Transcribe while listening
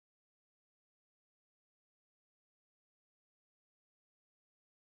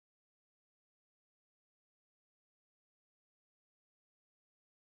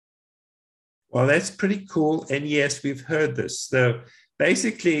Well, that's pretty cool. And yes, we've heard this. So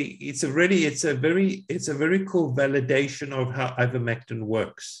basically, it's a very cool validation of how ivermectin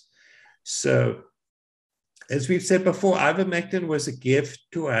works. So as we've said before, ivermectin was a gift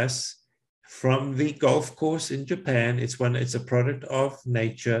to us from the golf course in Japan. It's a product of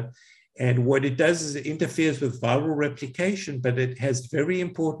nature. And what it does is it interferes with viral replication, but it has very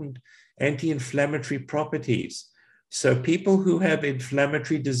important anti-inflammatory properties. So people who have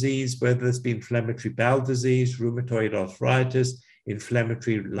inflammatory disease, whether it's been inflammatory bowel disease, rheumatoid arthritis,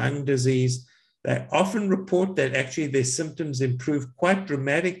 inflammatory lung disease, they often report that actually their symptoms improve quite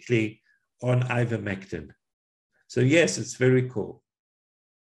dramatically on ivermectin. So yes, it's very cool.